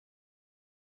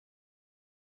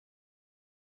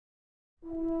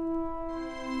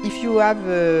If you have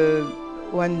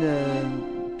one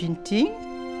painting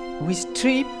with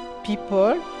three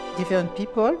people, different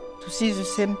people, to see the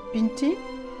same painting,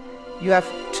 you have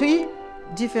three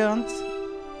different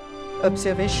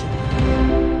observations.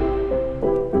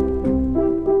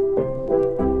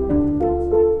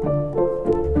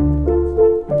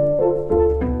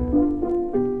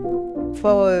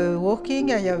 For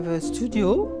working, I have a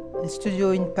studio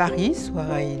in Paris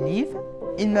where I live.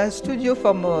 In my studio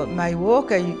for my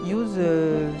work, I use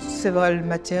several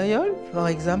materials. For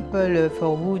example,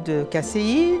 for wood,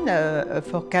 casein,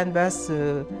 for canvas,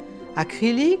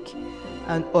 acrylic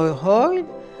and oil.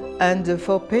 And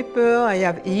for paper, I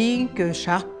have ink,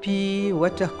 Sharpie,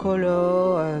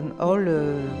 watercolor, and all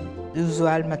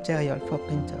usual material for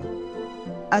painter.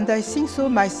 And I think so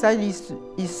my style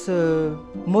is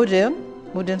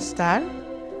modern style,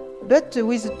 but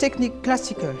with the technique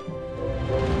classical.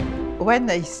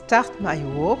 When I start my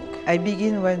work, I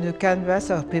begin with the canvas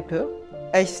or paper.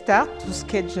 I start to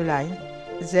sketch the line,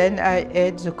 then I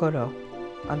add the color.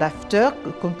 And after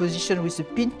composition with the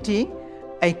painting,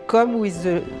 I come with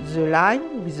the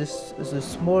line, with the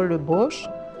small brush,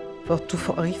 to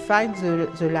refine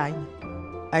the line.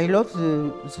 I love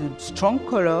the strong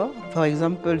color, for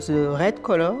example, the red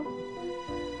color.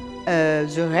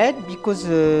 The red because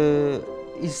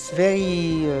it's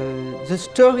very, the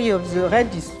story of the red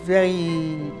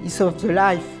is of the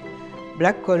life.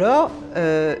 Black color,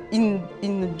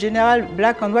 in general,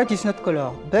 black and white is not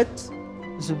color, but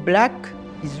the black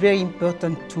is very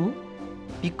important too,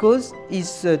 because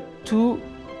it's to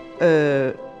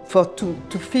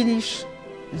finish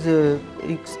the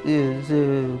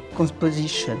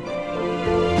composition.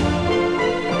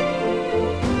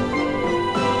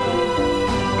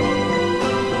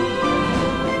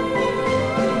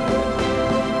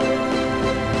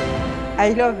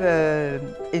 I love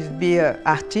be an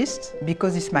artist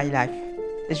because it's my life.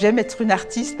 J'aime être une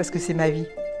artiste parce que c'est ma vie.